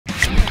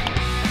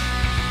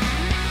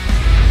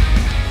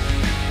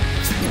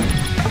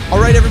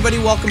right, everybody,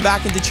 welcome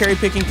back into Cherry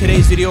Picking.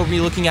 Today's video, we're going to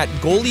be looking at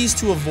goalies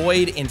to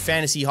avoid in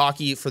fantasy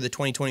hockey for the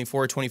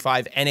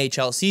 2024-25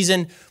 NHL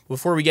season.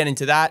 Before we get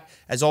into that,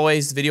 as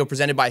always, the video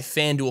presented by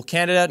FanDuel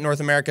Canada, North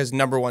America's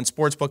 #1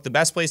 sportsbook, the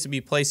best place to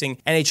be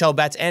placing NHL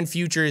bets and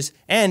futures.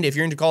 And if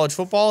you're into college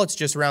football, it's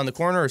just around the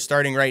corner or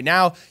starting right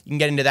now. You can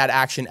get into that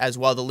action as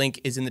well. The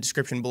link is in the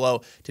description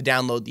below to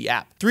download the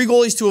app. 3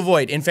 goalies to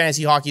avoid in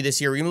fantasy hockey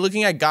this year. We're going to be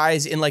looking at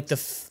guys in like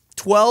the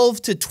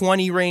 12 to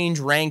 20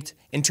 range ranked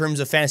in terms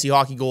of fantasy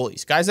hockey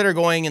goalies. Guys that are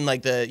going in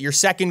like your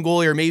second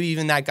goalie, or maybe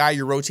even that guy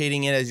you're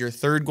rotating in as your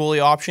third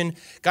goalie option.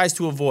 Guys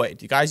to avoid.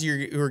 The guys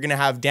who are going to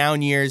have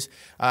down years,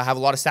 have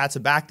a lot of stats to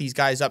back these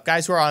guys up.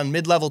 Guys who are on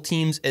mid-level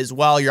teams as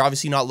well. You're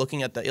obviously not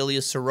looking at the Ilya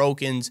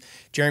Sorokins,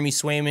 Jeremy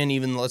Swayman,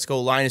 even let's go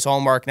Linus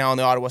Ullmark now on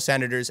the Ottawa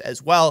Senators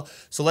as well.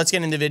 So let's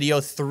get into the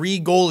video. 3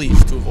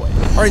 goalies to avoid.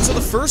 All right, so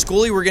the first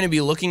goalie we're going to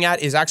be looking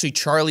at is actually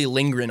Charlie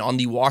Lindgren on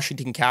the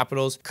Washington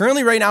Capitals.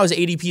 Currently right now his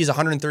ADP is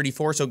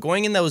 134, so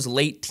going in those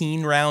early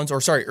teen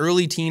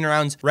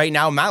rounds right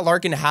now, Matt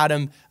Larkin had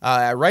him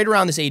right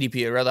around this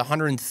ADP, around the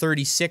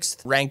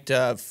 136th ranked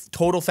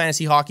total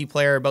fantasy hockey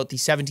player, about the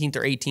 17th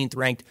or 18th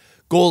ranked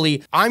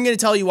goalie. I'm going to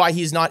tell you why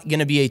he's not going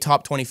to be a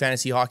top 20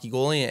 fantasy hockey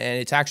goalie,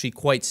 and it's actually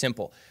quite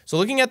simple. So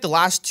looking at the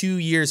last 2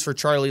 years for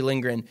Charlie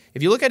Lindgren,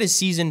 if you look at his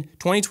season,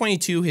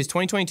 2022, his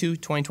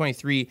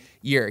 2022-2023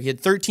 year, he had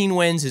 13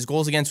 wins. His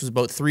goals against was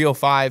about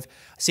 305,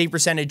 save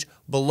percentage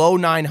below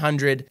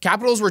 900.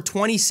 Capitals were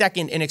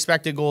 22nd in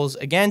expected goals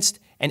against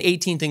and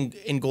 18th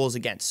in goals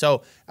against.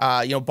 So,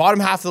 bottom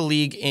half of the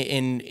league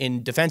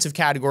in defensive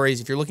categories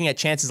if you're looking at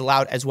chances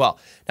allowed as well.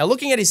 Now,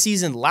 looking at his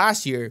season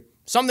last year,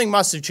 something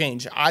must have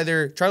changed.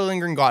 Either Charlie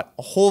Lindgren got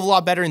a whole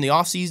lot better in the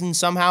offseason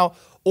somehow,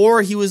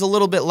 or he was a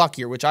little bit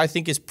luckier, which I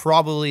think is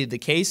probably the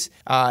case.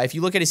 If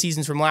you look at his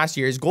seasons from last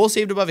year, his goals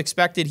saved above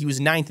expected, he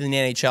was 9th in the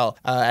NHL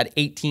at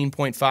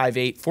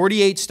 18.58.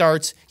 48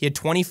 starts, he had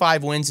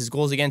 25 wins. His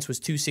goals against was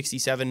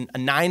 267, a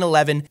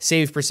 911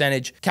 save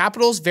percentage.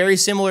 Capitals, very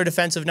similar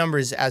defensive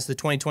numbers as the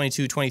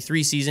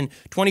 2022-23 season.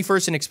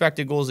 21st in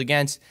expected goals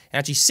against, and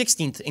actually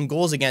 16th in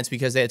goals against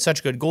because they had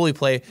such good goalie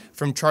play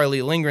from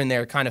Charlie Lindgren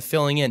there kind of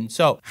filling in.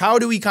 So how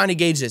do we kind of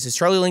gauge this? Is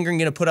Charlie Lindgren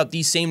going to put up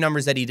these same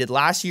numbers that he did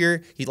last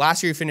year?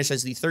 Last year, finished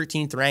as the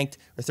 13th ranked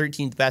or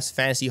 13th best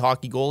fantasy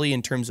hockey goalie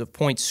in terms of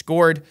points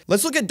scored.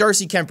 Let's look at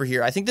Darcy Kuemper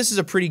here. I think this is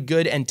a pretty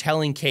good and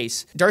telling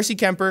case. Darcy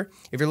Kuemper,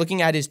 if you're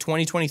looking at his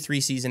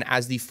 2023 season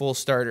as the full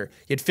starter,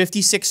 he had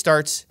 56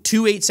 starts,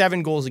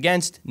 287 goals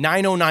against,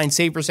 909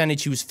 save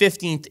percentage. He was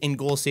 15th in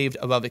goals saved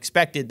above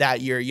expected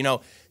that year.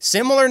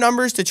 Similar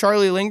numbers to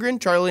Charlie Lindgren.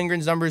 Charlie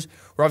Lindgren's numbers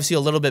were obviously a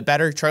little bit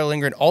better. Charlie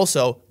Lindgren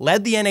also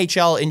led the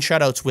NHL in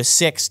shutouts with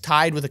 6,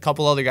 tied with a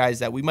couple other guys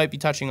that we might be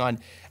touching on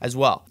as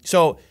well.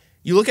 So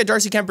you look at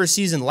Darcy Kuemper's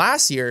season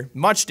last year,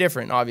 much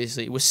different,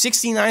 obviously. It was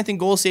 69th in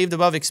goals saved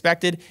above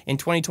expected in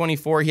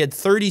 2024. He had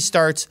 30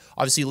 starts.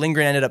 Obviously,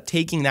 Lindgren ended up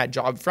taking that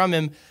job from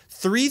him.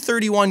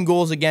 331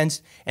 goals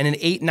against and an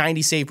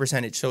 890 save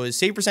percentage. So his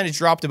save percentage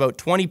dropped about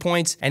 20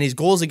 points and his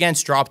goals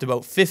against dropped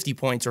about 50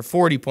 points or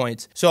 40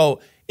 points. So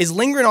is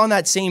Lindgren on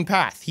that same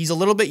path? He's a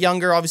little bit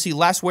younger, obviously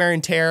less wear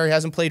and tear. He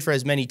hasn't played for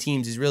as many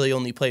teams. He's really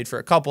only played for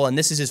a couple, and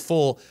this is his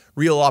full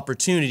real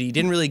opportunity. He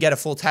didn't really get a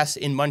full test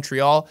in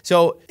Montreal.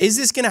 So is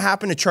this going to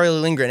happen to Charlie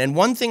Lindgren? And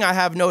one thing I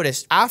have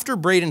noticed after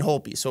Braden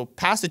Holtby, so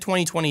past the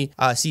 2020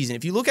 season,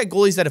 if you look at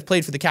goalies that have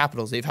played for the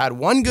Capitals, they've had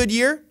one good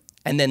year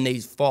and then they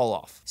fall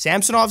off.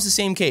 Samsonov's the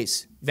same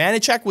case.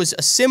 Vanacek was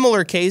a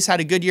similar case, had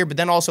a good year, but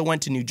then also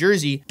went to New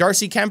Jersey.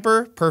 Darcy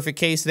Kuemper, perfect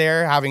case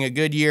there, having a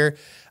good year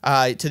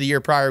to the year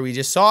prior we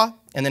just saw,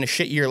 and then a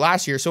shit year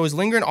last year. So is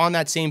Lindgren on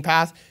that same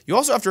path? You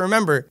also have to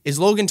remember, is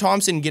Logan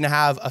Thompson going to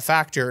have a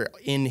factor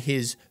in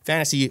his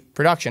fantasy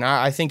production?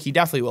 I think he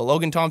definitely will.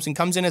 Logan Thompson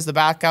comes in as the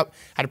backup,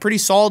 had a pretty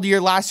solid year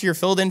last year,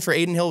 filled in for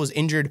Adin Hill, was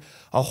injured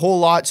a whole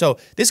lot. So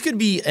this could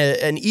be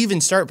an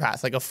even start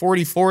path, like a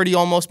 40-40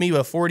 almost, maybe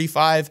a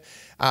 45,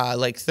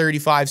 like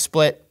 35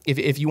 split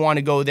if you want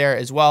to go there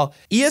as well.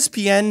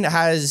 ESPN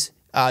has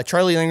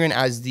Charlie Lindgren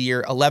as the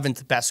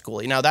 11th best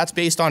goalie. Now, that's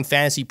based on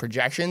fantasy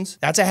projections.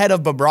 That's ahead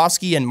of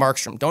Bobrovsky and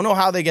Markstrom. Don't know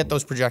how they get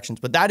those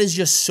projections, but that is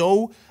just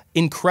so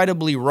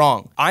incredibly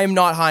wrong. I am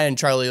not high on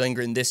Charlie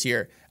Lindgren this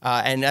year.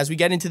 And as we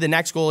get into the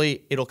next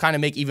goalie, it'll kind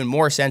of make even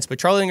more sense. But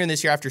Charlie Lindgren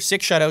this year, after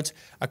 6 shutouts,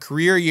 a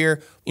career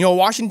year, a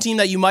Washington team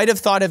that you might have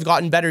thought have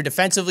gotten better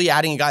defensively,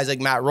 adding guys like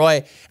Matt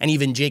Roy and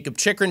even Jacob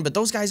Chychrun, but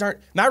those guys aren't.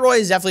 Matt Roy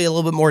is definitely a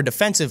little bit more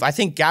defensive. I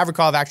think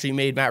Gavrikov actually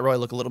made Matt Roy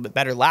look a little bit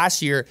better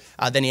last year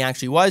than he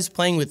actually was.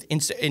 Playing with,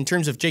 in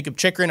terms of Jacob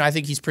Chychrun, I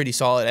think he's pretty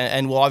solid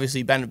and will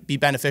obviously be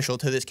beneficial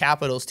to this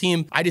Capitals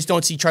team. I just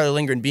don't see Charlie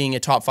Lindgren being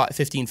a top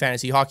 15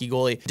 fantasy hockey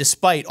goalie,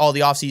 despite all the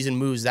offseason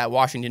moves that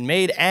Washington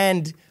made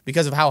and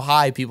because of how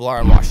high people are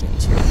on Washington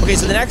this year. Okay,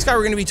 so the next guy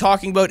we're going to be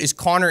talking about is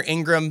Connor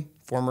Ingram,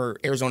 former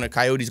Arizona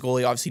Coyotes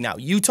goalie, obviously now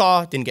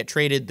Utah, didn't get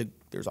traded.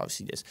 There's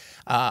obviously this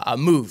a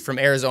move from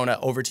Arizona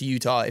over to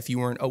Utah if you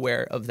weren't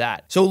aware of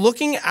that. So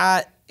looking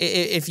at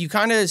if you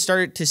kind of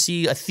start to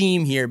see a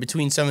theme here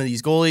between some of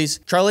these goalies,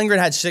 Lindgren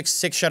had six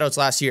shutouts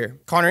last year.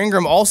 Connor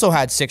Ingram also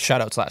had 6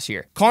 shutouts last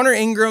year. Connor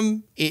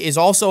Ingram is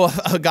also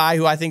a guy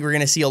who I think we're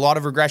going to see a lot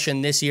of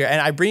regression this year. And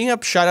I bring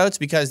up shutouts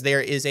because there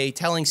is a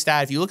telling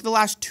stat. If you look at the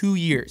last 2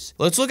 years,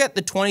 let's look at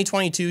the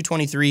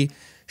 2022-23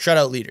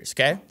 shutout leaders,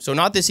 okay? So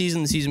not this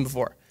season, the season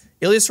before.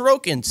 Ilya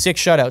Sorokin, 6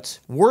 shutouts.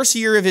 Worst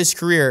year of his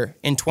career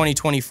in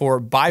 2024,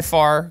 by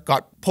far,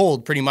 got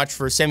pulled pretty much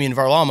for Semyon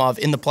Varlamov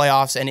in the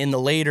playoffs and in the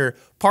later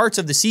parts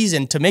of the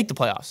season to make the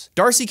playoffs.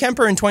 Darcy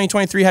Kemper in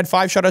 2023 had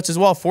 5 shutouts as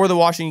well for the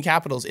Washington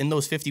Capitals in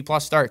those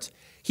 50-plus starts.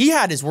 He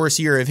had his worst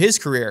year of his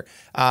career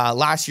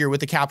last year with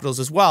the Capitals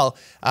as well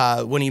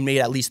when he made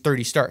at least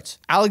 30 starts.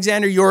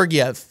 Alexander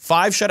Georgiev,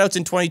 5 shutouts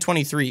in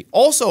 2023,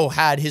 also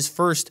had his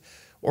first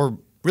or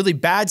really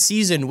bad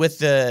season with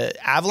the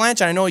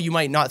Avalanche. I know you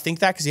might not think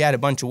that because he had a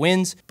bunch of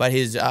wins, but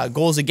his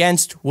goals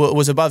against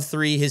was above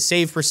 3. His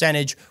save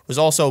percentage was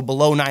also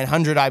below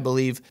 900, I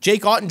believe.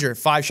 Jake Ottinger,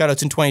 5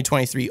 shutouts in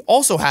 2023,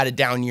 also had a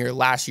down year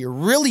last year.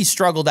 Really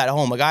struggled at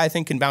home. A guy I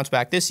think can bounce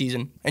back this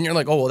season. And you're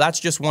like, oh, well, that's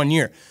just 1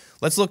 year.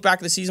 Let's look back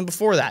at the season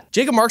before that.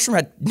 Jacob Markstrom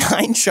had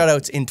 9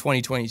 shutouts in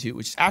 2022,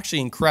 which is actually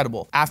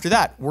incredible. After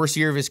that, worst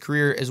year of his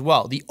career as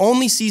well. The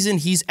only season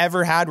he's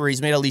ever had where he's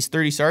made at least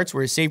 30 starts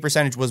where his save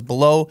percentage was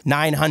below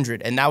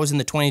 900, and that was in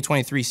the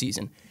 2023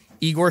 season.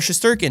 Igor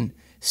Shesterkin,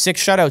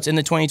 6 shutouts in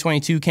the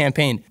 2022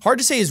 campaign. Hard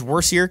to say his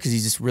worst year because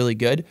he's just really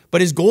good,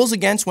 but his goals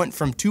against went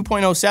from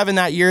 2.07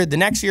 that year. The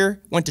next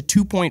year went to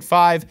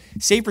 2.5.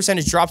 Save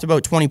percentage dropped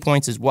about 20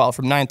 points as well,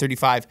 from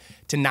 935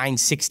 to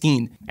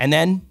 916. And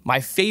then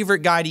my favorite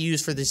guy to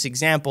use for this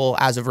example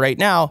as of right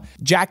now,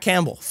 Jack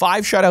Campbell,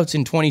 5 shutouts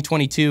in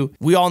 2022.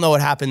 We all know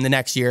what happened the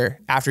next year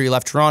after he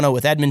left Toronto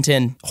with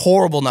Edmonton.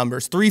 Horrible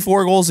numbers.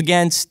 3-4 goals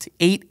against,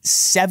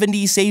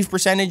 870 save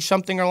percentage,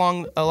 something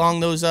along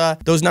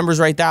those numbers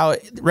right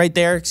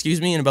there,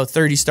 in about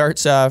 30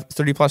 starts,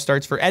 30 plus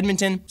starts for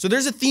Edmonton. So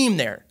there's a theme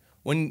there.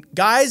 When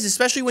guys,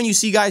 especially when you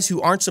see guys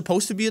who aren't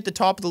supposed to be at the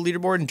top of the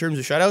leaderboard in terms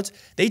of shutouts,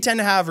 they tend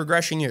to have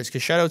regression years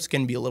because shutouts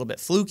can be a little bit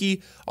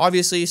fluky,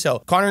 obviously. So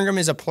Connor Ingram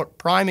is a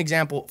prime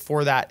example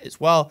for that as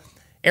well.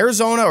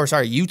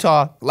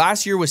 Utah,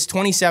 last year was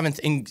 27th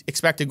in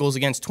expected goals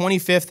against,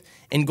 25th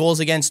in goals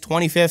against,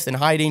 25th in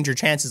high danger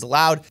chances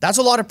allowed. That's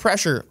a lot of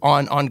pressure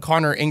on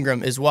Connor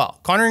Ingram as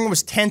well. Connor Ingram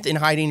was 10th in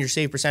high danger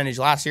save percentage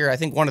last year. I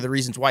think one of the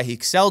reasons why he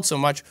excelled so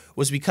much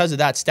was because of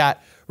that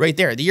stat right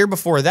there. The year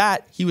before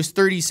that, he was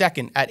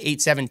 32nd at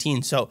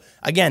 817. So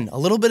again, a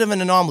little bit of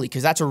an anomaly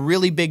because that's a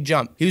really big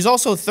jump. He was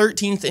also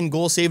 13th in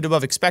goals saved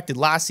above expected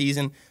last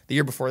season. The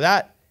year before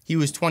that, he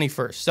was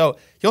 21st. So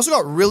he also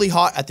got really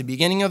hot at the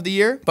beginning of the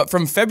year, but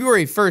from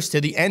February 1st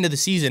to the end of the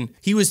season,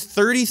 he was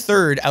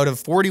 33rd out of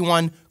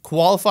 41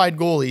 qualified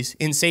goalies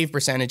in save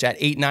percentage at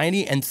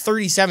 890 and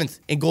 37th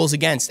in goals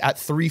against at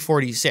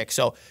 346.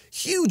 So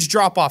huge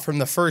drop off from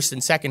the first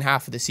and second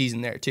half of the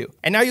season there too.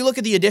 And now you look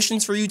at the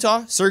additions for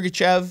Utah,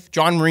 Sergachev,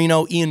 John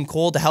Marino, Ian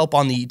Cole to help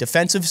on the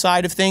defensive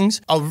side of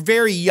things. A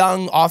very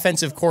young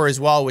offensive core as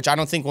well, which I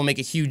don't think will make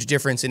a huge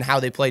difference in how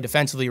they play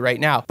defensively right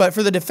now. But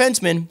for the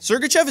defensemen,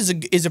 Sergachev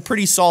is a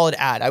pretty solid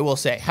add, I will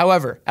say.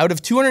 However, out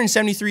of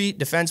 273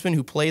 defensemen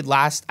who played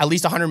at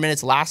least 100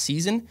 minutes last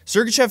season,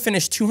 Sergachev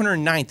finished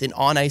 209th in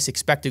on-ice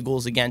expected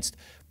goals against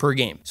per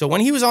game. So when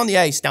he was on the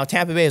ice, now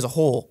Tampa Bay as a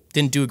whole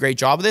didn't do a great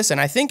job of this.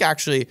 And I think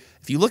actually,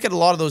 if you look at a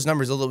lot of those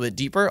numbers a little bit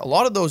deeper, a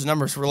lot of those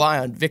numbers rely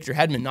on Victor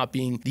Hedman not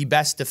being the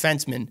best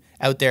defenseman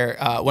out there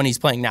when he's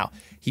playing now.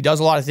 He does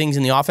a lot of things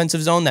in the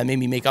offensive zone that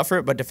maybe make up for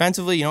it, but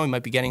defensively, he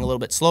might be getting a little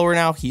bit slower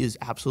now. He is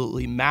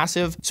absolutely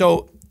massive.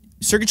 So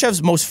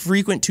Sergachev's most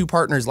frequent 2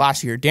 partners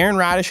last year, Darren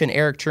Radish and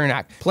Eric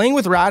Chernak. Playing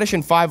with Radish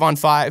in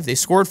 5-on-5, they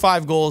scored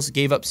 5 goals,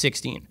 gave up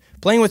 16.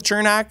 Playing with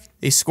Chernak,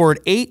 they scored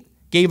 8,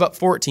 gave up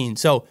 14.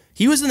 So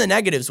he was in the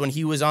negatives when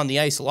he was on the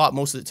ice a lot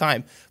most of the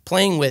time,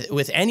 playing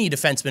with any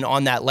defenseman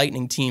on that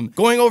Lightning team.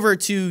 Going over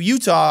to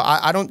Utah,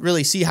 I don't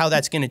really see how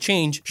that's going to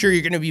change. Sure,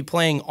 you're going to be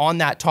playing on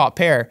that top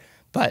pair,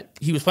 but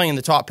he was playing in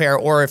the top pair,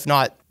 or if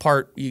not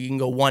you can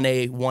go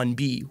 1A,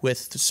 1B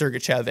with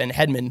Sergachev and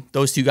Hedman,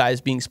 those 2 guys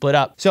being split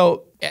up.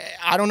 So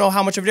I don't know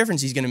how much of a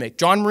difference he's going to make.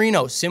 John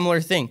Marino, similar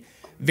thing.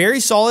 Very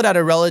solid at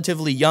a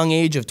relatively young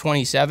age of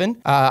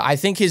 27. I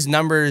think his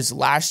numbers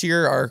last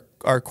year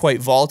are quite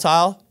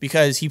volatile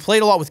because he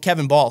played a lot with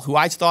Kevin Ball, who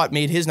I thought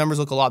made his numbers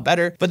look a lot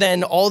better. But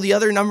then all the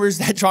other numbers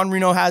that John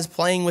Marino has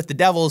playing with the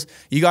Devils,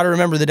 you got to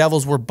remember the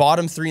Devils were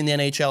bottom 3 in the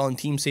NHL in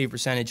team save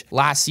percentage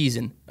last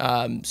season.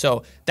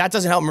 So that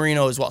doesn't help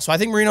Marino as well. So I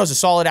think Marino's a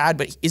solid add,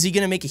 but is he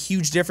going to make a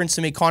huge difference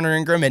to make Connor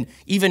Ingram and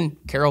even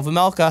Karel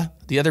Vejmelka,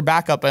 the other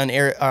backup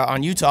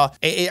on Utah,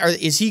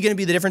 is he going to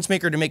be the difference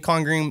maker to make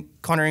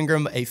Connor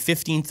Ingram a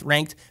 15th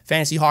ranked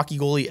fantasy hockey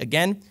goalie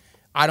again?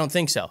 I don't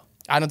think so.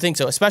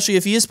 Especially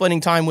if he is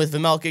splitting time with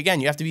Vejmelka again.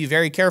 You have to be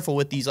very careful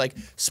with these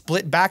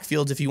split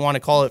backfields, if you want to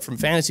call it, from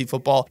fantasy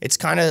football. It's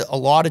kind of a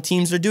lot of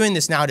teams are doing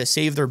this now to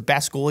save their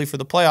best goalie for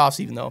the playoffs,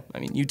 even though,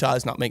 Utah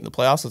is not making the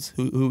playoffs.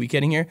 Who are we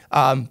kidding here?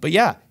 But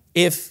yeah,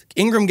 if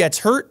Ingram gets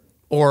hurt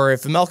or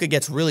if Vejmelka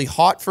gets really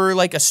hot for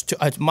like a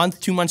month,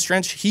 2 month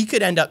stretch, he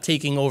could end up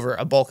taking over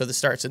a bulk of the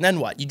starts. And then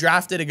what? You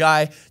drafted a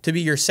guy to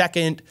be your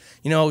second,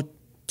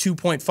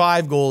 2.5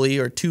 goalie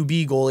or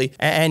 2B goalie,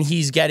 and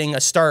he's getting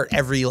a start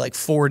every like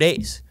 4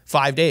 days.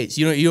 5 days.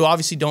 You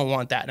obviously don't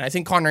want that. And I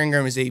think Connor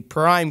Ingram is a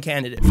prime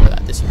candidate for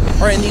that this year.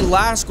 All right, and the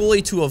last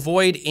goalie to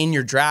avoid in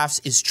your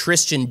drafts is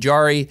Tristan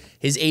Jarry.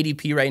 His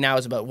ADP right now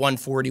is about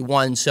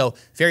 141, so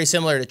very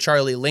similar to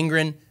Charlie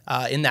Lindgren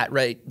in that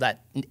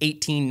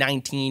 18,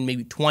 19,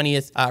 maybe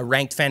 20th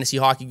ranked fantasy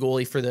hockey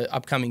goalie for the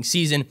upcoming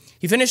season.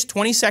 He finished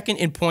 22nd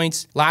in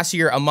points last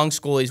year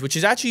amongst goalies, which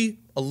is actually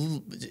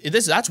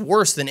that's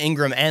worse than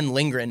Ingram and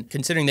Lindgren,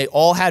 considering they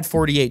all had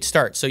 48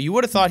 starts. So you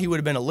would have thought he would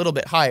have been a little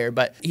bit higher,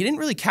 but he didn't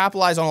really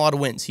capitalize on a lot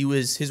of wins.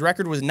 His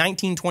record was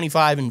 19,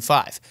 25, and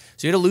 5. So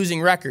he had a losing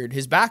record.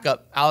 His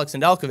backup, Alex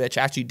Nedeljkovic,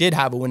 actually did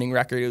have a winning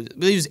record. I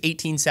believe it was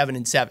 18, 7,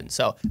 and 7.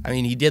 So, I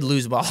mean, he did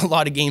lose a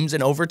lot of games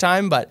in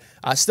overtime, but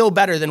still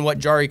better than what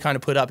Jarry kind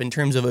of put up in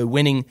terms of a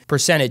winning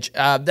percentage.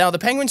 Now, the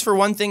Penguins, for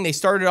one thing, they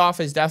started off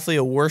as definitely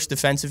a worse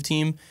defensive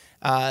team.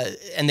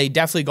 And they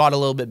definitely got a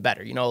little bit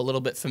better, a little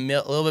bit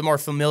more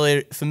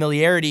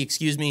familiarity,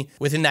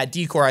 within that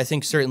decor. I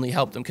think certainly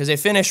helped them because they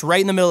finished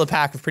right in the middle of the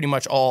pack of pretty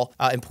much all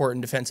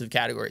important defensive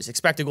categories.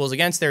 Expected goals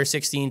against, they were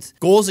 16th.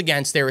 Goals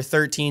against, they were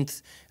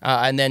 13th,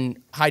 and then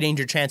high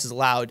danger chances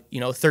allowed,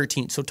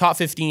 13th. So top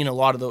 15, a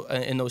lot of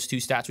in those two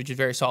stats, which is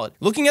very solid.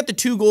 Looking at the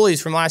two goalies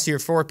from last year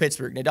for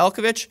Pittsburgh,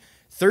 Nedeljkovic,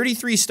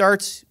 33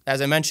 starts,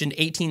 as I mentioned,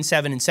 18,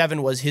 7, and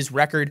 7 was his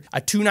record,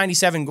 a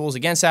 297 goals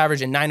against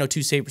average and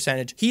 902 save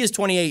percentage. He is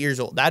 28 years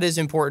old. That is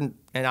important,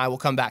 and I will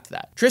come back to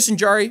that. Tristan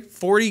Jarry,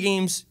 48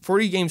 games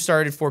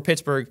started for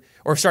Pittsburgh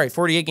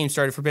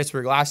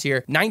last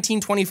year, 19,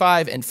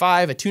 25, and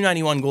 5, a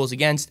 291 goals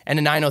against, and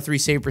a 903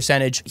 save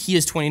percentage. He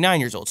is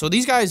 29 years old. So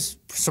these guys,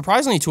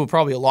 surprisingly to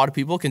probably a lot of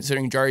people,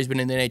 considering Jarry's been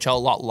in the NHL a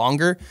lot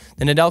longer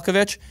than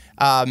Nedeljkovic,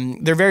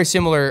 they're very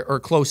similar or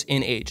close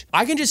in age.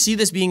 I can just see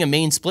this being a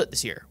main split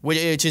this year,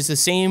 which is the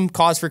same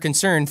cause for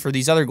concern for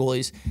these other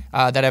goalies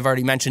that I've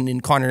already mentioned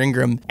in Connor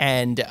Ingram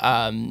and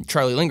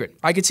Charlie Lindgren.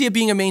 I could see it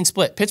being a main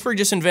split. Pittsburgh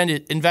just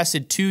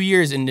invested 2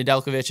 years in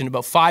Nedeljkovic and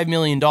about $5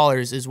 million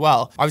as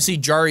well. Obviously,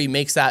 Jarry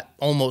makes that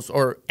almost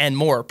and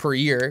more per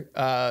year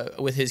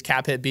with his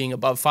cap hit being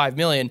above $5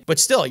 million. But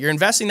still, you're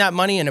investing that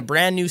money in a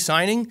brand new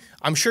signing.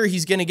 I'm sure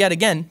he's going to get,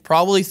 again,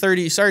 probably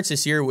 30 starts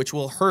this year, which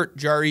will hurt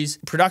Jarry's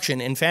production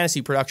and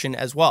fantasy production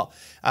as well.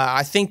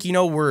 I think,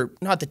 we're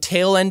not the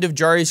tail end of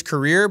Jarry's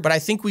career, but I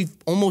think we've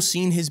almost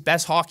seen his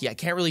best hockey. I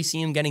can't really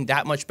see him getting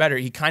that much better.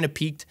 He kind of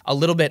peaked a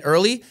little bit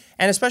early,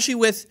 and especially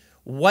with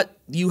what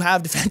you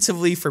have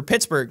defensively for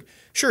Pittsburgh.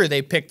 Sure,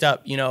 they picked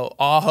up,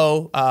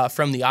 Aho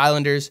from the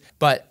Islanders,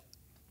 but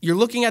you're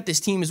looking at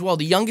this team as well.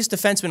 The youngest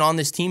defenseman on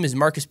this team is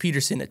Marcus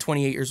Peterson at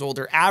 28 years old.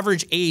 Their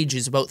average age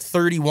is about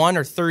 31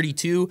 or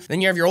 32.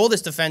 Then you have your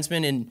oldest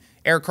defenseman in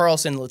Erik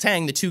Karlsson and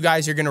Letang, the two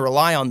guys you're going to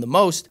rely on the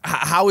most.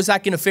 How is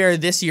that going to fare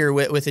this year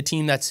with a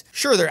team that's,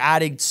 sure, they're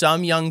adding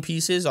some young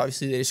pieces.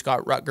 Obviously, they just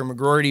got Rutger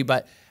McGroarty,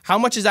 but how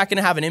much is that going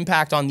to have an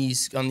impact on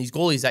these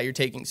goalies that you're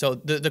taking? So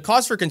the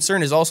cause for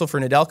concern is also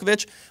for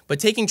Nedeljkovic, but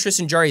taking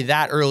Tristan Jarry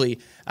that early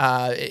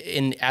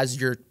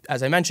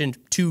as I mentioned,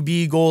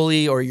 2B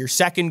goalie or your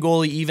second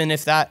goalie, even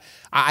if that,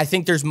 I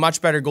think there's much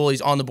better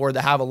goalies on the board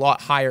that have a lot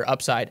higher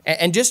upside.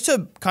 And just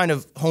to kind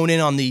of hone in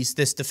on this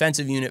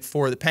defensive unit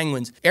for the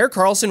Penguins, Erik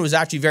Karlsson was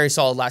actually very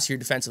solid last year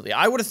defensively.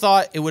 I would have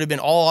thought it would have been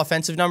all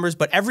offensive numbers,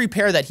 but every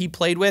pair that he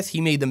played with,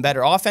 he made them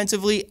better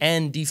offensively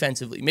and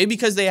defensively. Maybe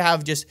because they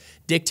have just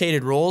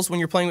dictated roles when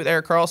you're playing with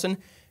Erik Karlsson.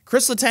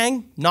 Chris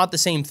Letang, not the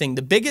same thing.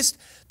 The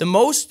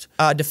most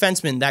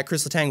defensemen that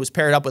Chris Letang was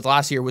paired up with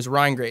last year was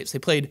Ryan Graves. They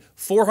played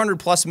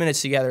 400-plus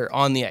minutes together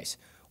on the ice.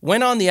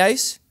 When on the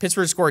ice,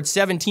 Pittsburgh scored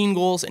 17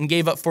 goals and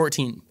gave up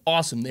 14.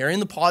 Awesome. They're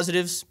in the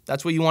positives.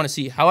 That's what you want to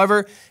see. However,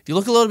 if you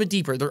look a little bit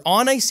deeper, their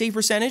on-ice save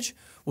percentage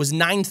was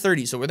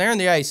 .930. So when they're on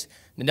the ice,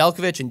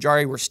 Nedeljkovic and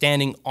Jarry were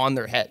standing on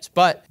their heads.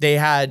 But they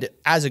had,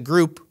 as a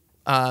group,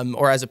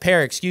 or as a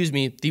pair,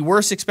 the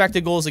worst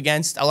expected goals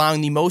against,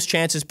 allowing the most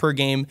chances per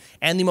game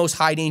and the most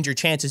high danger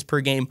chances per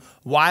game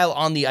while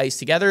on the ice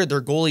together.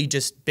 Their goalie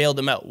just bailed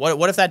them out.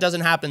 What if that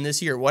doesn't happen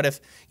this year? What if,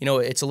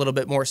 it's a little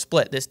bit more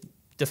split? This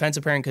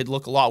defensive pairing could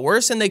look a lot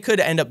worse, and they could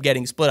end up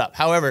getting split up.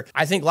 However,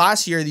 I think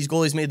last year these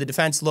goalies made the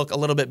defense look a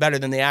little bit better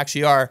than they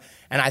actually are,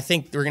 and I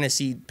think we're going to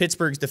see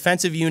Pittsburgh's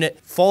defensive unit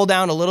fall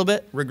down a little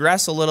bit,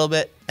 regress a little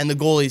bit, and the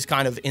goalies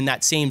kind of, in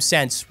that same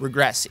sense,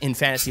 regress in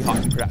fantasy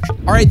hockey production.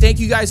 All right, thank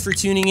you guys for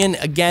tuning in.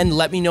 Again,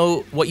 let me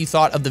know what you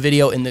thought of the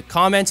video in the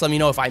comments. Let me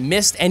know if I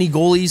missed any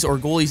goalies or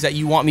goalies that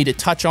you want me to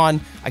touch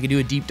on. I could do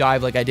a deep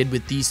dive like I did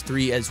with these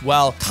three as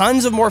well.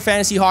 Tons of more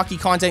fantasy hockey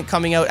content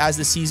coming out as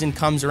the season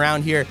comes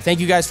around here. Thank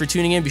you guys for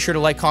tuning in. Be sure to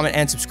like, comment,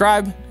 and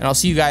subscribe, and I'll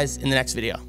see you guys in the next video.